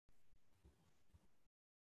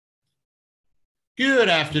Good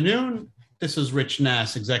afternoon. This is Rich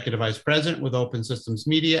Nass, Executive Vice President with Open Systems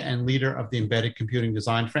Media and leader of the Embedded Computing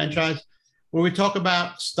Design franchise, where we talk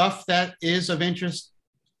about stuff that is of interest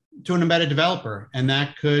to an embedded developer, and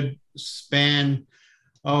that could span,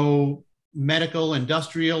 medical,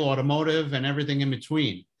 industrial, automotive, and everything in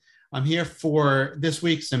between. I'm here for this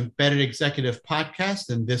week's Embedded Executive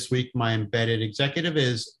podcast, and this week my embedded executive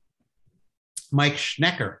is Mike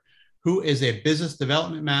Schnecker, who is a business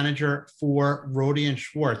development manager for Rohde &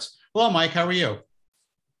 Schwarz. Hello, Mike. How are you?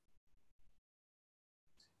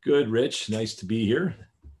 Good, Rich. Nice to be here.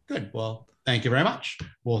 Good. Well, thank you very much.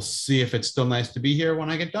 We'll see if it's still nice to be here when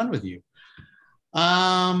I get done with you.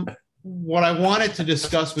 What I wanted to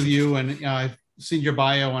discuss with you, and I've seen your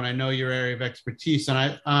bio and I know your area of expertise,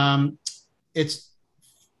 and it's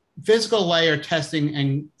physical layer testing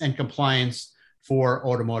and compliance for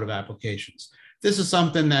automotive applications. This is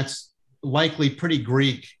something that's likely pretty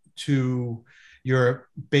Greek to your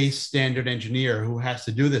base standard engineer who has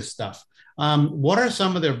to do this stuff. What are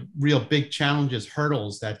some of the real big challenges,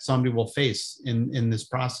 hurdles that somebody will face in this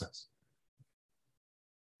process?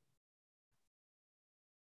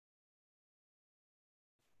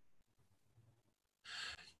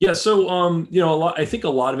 Yeah, so I think a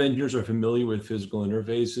lot of engineers are familiar with physical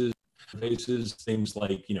interfaces, things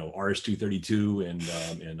like RS-232 and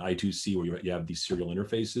I2C, where you have these serial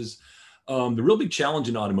interfaces. The real big challenge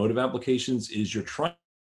in automotive applications is you're trying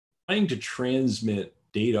to transmit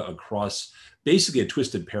data across basically a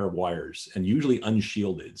twisted pair of wires and usually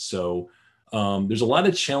unshielded. So there's a lot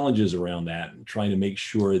of challenges around that, trying to make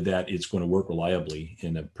sure that it's going to work reliably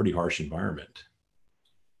in a pretty harsh environment.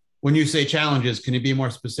 When you say challenges, can you be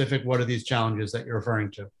more specific? What are these challenges that you're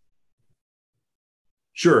referring to?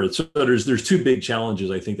 Sure. So there's two big challenges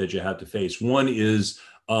I think that you have to face. One is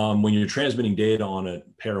when you're transmitting data on a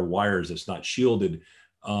pair of wires that's not shielded,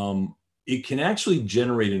 it can actually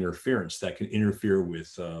generate interference that can interfere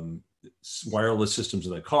with wireless systems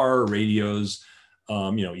in the car, radios,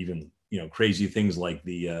 even crazy things like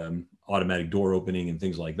the automatic door opening and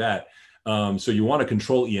things like that. So you want to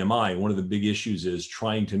control EMI. One of the big issues is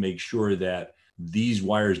trying to make sure that these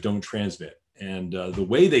wires don't transmit. And the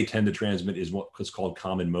way they tend to transmit is what's called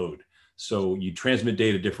common mode. So you transmit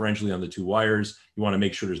data differentially on the two wires. You want to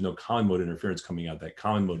make sure there's no common mode interference coming out. That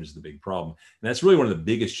common mode is the big problem. And that's really one of the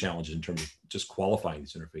biggest challenges in terms of just qualifying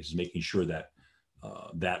these interfaces, making sure that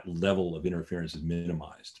that level of interference is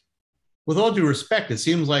minimized. With all due respect, it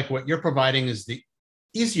seems like what you're providing is the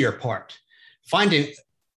easier part. Finding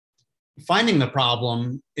the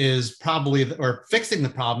problem is probably, or fixing the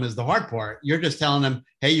problem is the hard part. You're just telling them,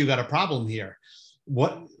 hey, you got a problem here.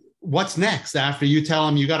 What's next after you tell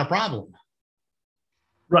them you got a problem?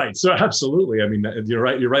 Right. So absolutely. I mean, you're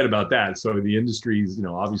right. You're right about that. So the industries,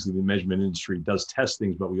 obviously the measurement industry does test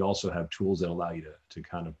things, but we also have tools that allow you to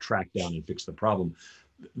kind of track down and fix the problem.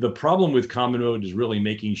 The problem with common mode is really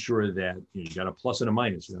making sure that you got a plus and a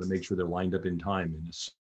minus. You got to make sure they're lined up in time. And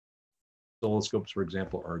oscilloscopes, for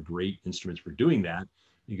example, are great instruments for doing that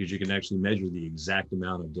because you can actually measure the exact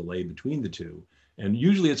amount of delay between the two. And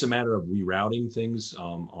usually it's a matter of rerouting things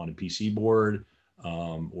on a PC board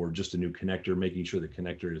or just a new connector, making sure the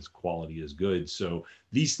connector's quality is good. So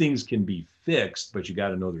these things can be fixed, but you got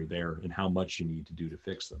to know they're there and how much you need to do to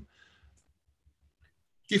fix them.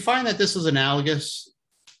 Do you find that this is analogous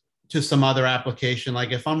to some other application?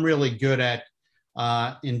 Like if I'm really good at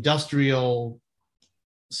industrial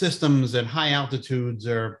systems at high altitudes,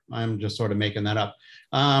 or I'm just sort of making that up,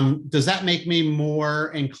 does that make me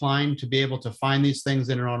more inclined to be able to find these things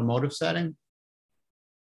in an automotive setting?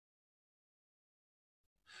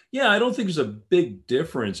 Yeah, I don't think there's a big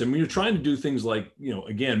difference. And when you're trying to do things like,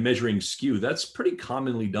 again, measuring skew, that's pretty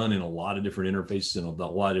commonly done in a lot of different interfaces and a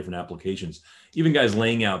lot of different applications. Even guys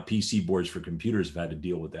laying out PC boards for computers have had to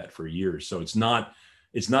deal with that for years. So it's not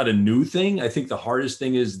a new thing. I think the hardest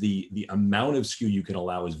thing is the amount of skew you can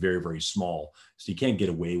allow is very, very small. So you can't get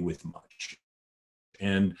away with much.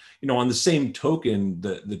 And on the same token,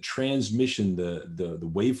 the transmission, the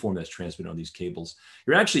waveform that's transmitted on these cables,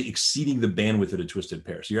 you're actually exceeding the bandwidth of a twisted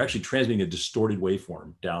pair. So you're actually transmitting a distorted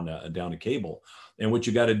waveform down a cable. And what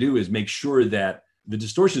you got to do is make sure that the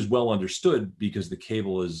distortion is well understood because the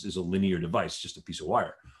cable is a linear device, just a piece of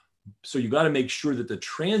wire. So you got to make sure that the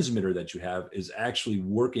transmitter that you have is actually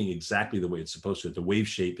working exactly the way it's supposed to. That the wave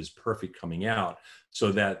shape is perfect coming out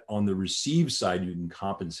so that on the receive side, you can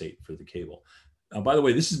compensate for the cable. By the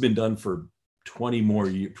way, this has been done for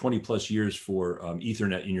 20 plus years for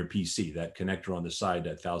Ethernet in your PC. That connector on the side,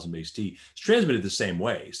 that 1000 base T, is transmitted the same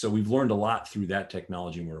way. So we've learned a lot through that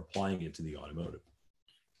technology and we're applying it to the automotive.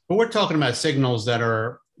 But we're talking about signals that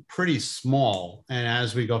are pretty small. And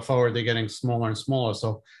as we go forward, they're getting smaller and smaller.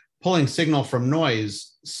 So pulling signal from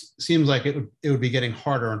noise seems like it would be getting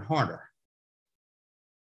harder and harder.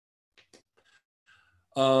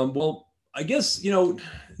 Well, I guess,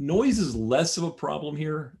 noise is less of a problem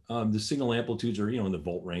here. The signal amplitudes are, in the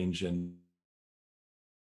volt range, and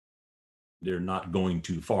they're not going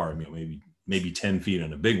too far. I mean, maybe 10 feet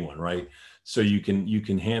on a big one, right? So you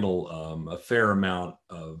can handle a fair amount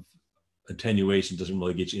of attenuation. Doesn't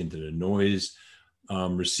really get you into the noise.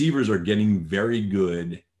 Receivers are getting very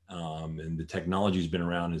good, and the technology has been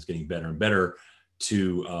around, is getting better and better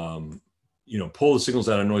to pull the signals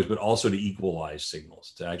out of noise, but also to equalize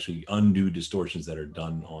signals, to actually undo distortions that are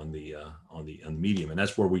done on the medium. And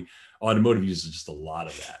that's where automotive uses just a lot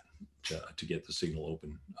of that to get the signal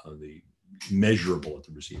open, the measurable at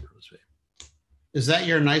the receiver, let's say. Is that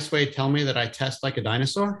your nice way to tell me that I test like a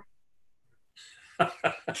dinosaur?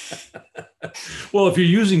 Well, if you're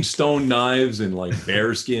using stone knives and like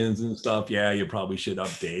bear skins and stuff, yeah, you probably should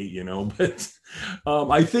update, but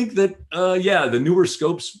I think that, the newer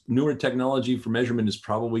scopes, newer technology for measurement is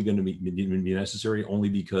probably going to be necessary, only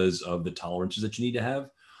because of the tolerances that you need to have.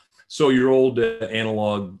 So your old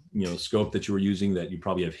analog, scope that you were using that you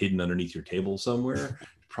probably have hidden underneath your table somewhere,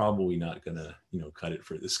 probably not going to, cut it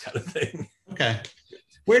for this kind of thing. Okay.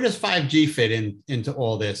 Where does 5G fit into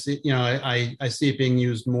all this? I see it being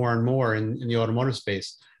used more and more in the automotive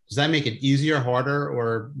space. Does that make it easier, harder,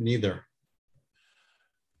 or neither?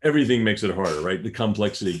 Everything makes it harder, right? The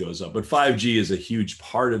complexity goes up, but 5G is a huge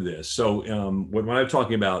part of this. So when I'm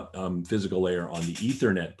talking about physical layer on the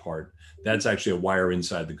Ethernet part, that's actually a wire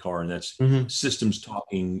inside the car, and that's systems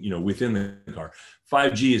talking, within the car.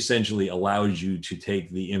 5G essentially allows you to take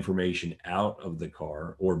the information out of the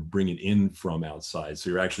car or bring it in from outside. So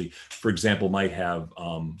you're actually, for example, might have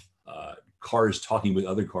cars talking with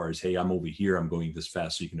other cars. Hey, I'm over here. I'm going this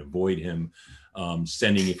fast, so you can avoid him.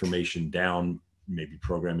 Sending information down, maybe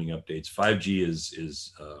programming updates. 5G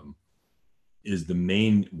is the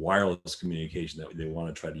main wireless communication that they want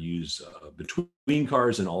to try to use between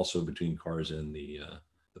cars, and also between cars and the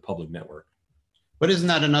public network. But isn't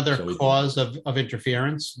that another cause of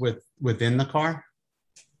interference within the car?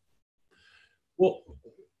 Well,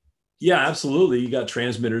 yeah, absolutely. You got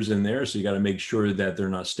transmitters in there, so you got to make sure that they're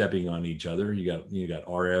not stepping on each other. You got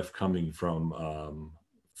RF coming from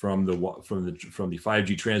the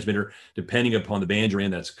 5G transmitter, depending upon the band you're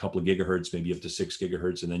in. That's a couple of gigahertz, maybe up to 6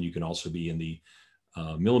 gigahertz, and then you can also be in the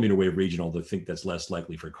millimeter wave region. Although I think that's less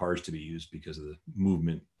likely for cars to be used because of the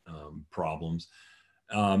movement problems.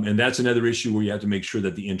 And that's another issue where you have to make sure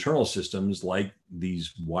that the internal systems, like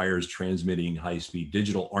these wires transmitting high-speed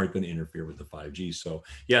digital, aren't going to interfere with the 5G. So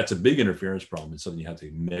yeah, it's a big interference problem. It's something you have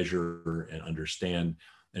to measure and understand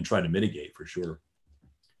and try to mitigate for sure.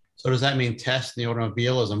 So does that mean test the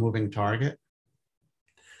automobile as a moving target?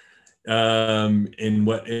 Well,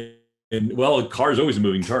 a car is always a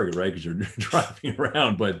moving target, right? Because you're driving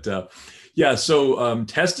around. But so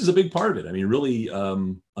test is a big part of it. I mean, really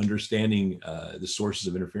understanding the sources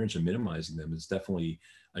of interference and minimizing them is definitely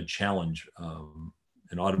a challenge.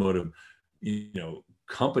 And automotive,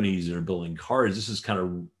 companies that are building cars, this is kind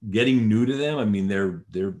of getting new to them. I mean, they're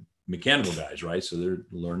mechanical guys, right? So they're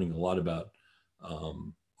learning a lot about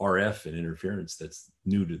RF and interference that's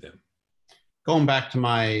new to them. Going back to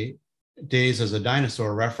my days as a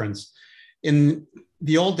dinosaur reference, in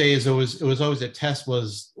the old days, it was always a test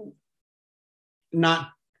was not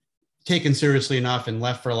taken seriously enough and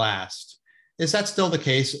left for last. Is that still the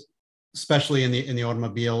case, especially in the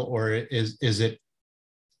automobile, or is it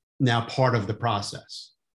now part of the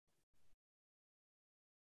process?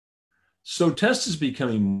 So test is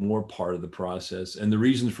becoming more part of the process, and the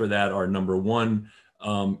reasons for that are, number one,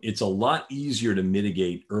 it's a lot easier to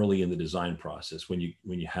mitigate early in the design process when you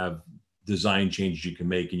have design changes you can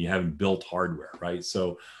make and you haven't built hardware, right?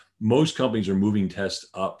 So most companies are moving tests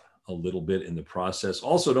up a little bit in the process.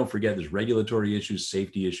 Also, don't forget there's regulatory issues,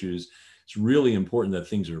 safety issues. It's really important that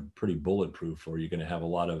things are pretty bulletproof, or you're going to have a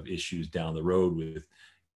lot of issues down the road with,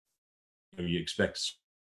 you expect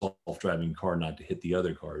self-driving car not to hit the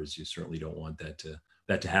other cars. You certainly don't want that to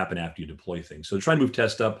happen after you deploy things. So try to move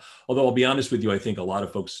test up. Although I'll be honest with you, I think a lot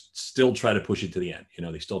of folks still try to push it to the end.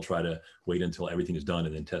 They still try to wait until everything is done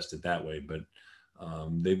and then test it that way. But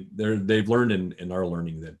they've learned and are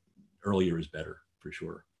learning that earlier is better for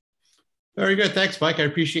sure. Very good. Thanks, Mike. I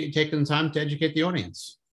appreciate you taking the time to educate the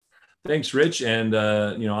audience. Thanks, Rich. And,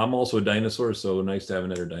 I'm also a dinosaur, so nice to have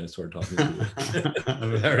another dinosaur talking to you.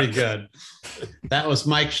 Very good. That was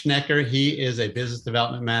Mike Schnecker. He is a business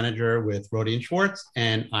development manager with Rohde & Schwartz,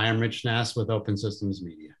 and I am Rich Nass with Open Systems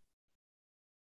Media.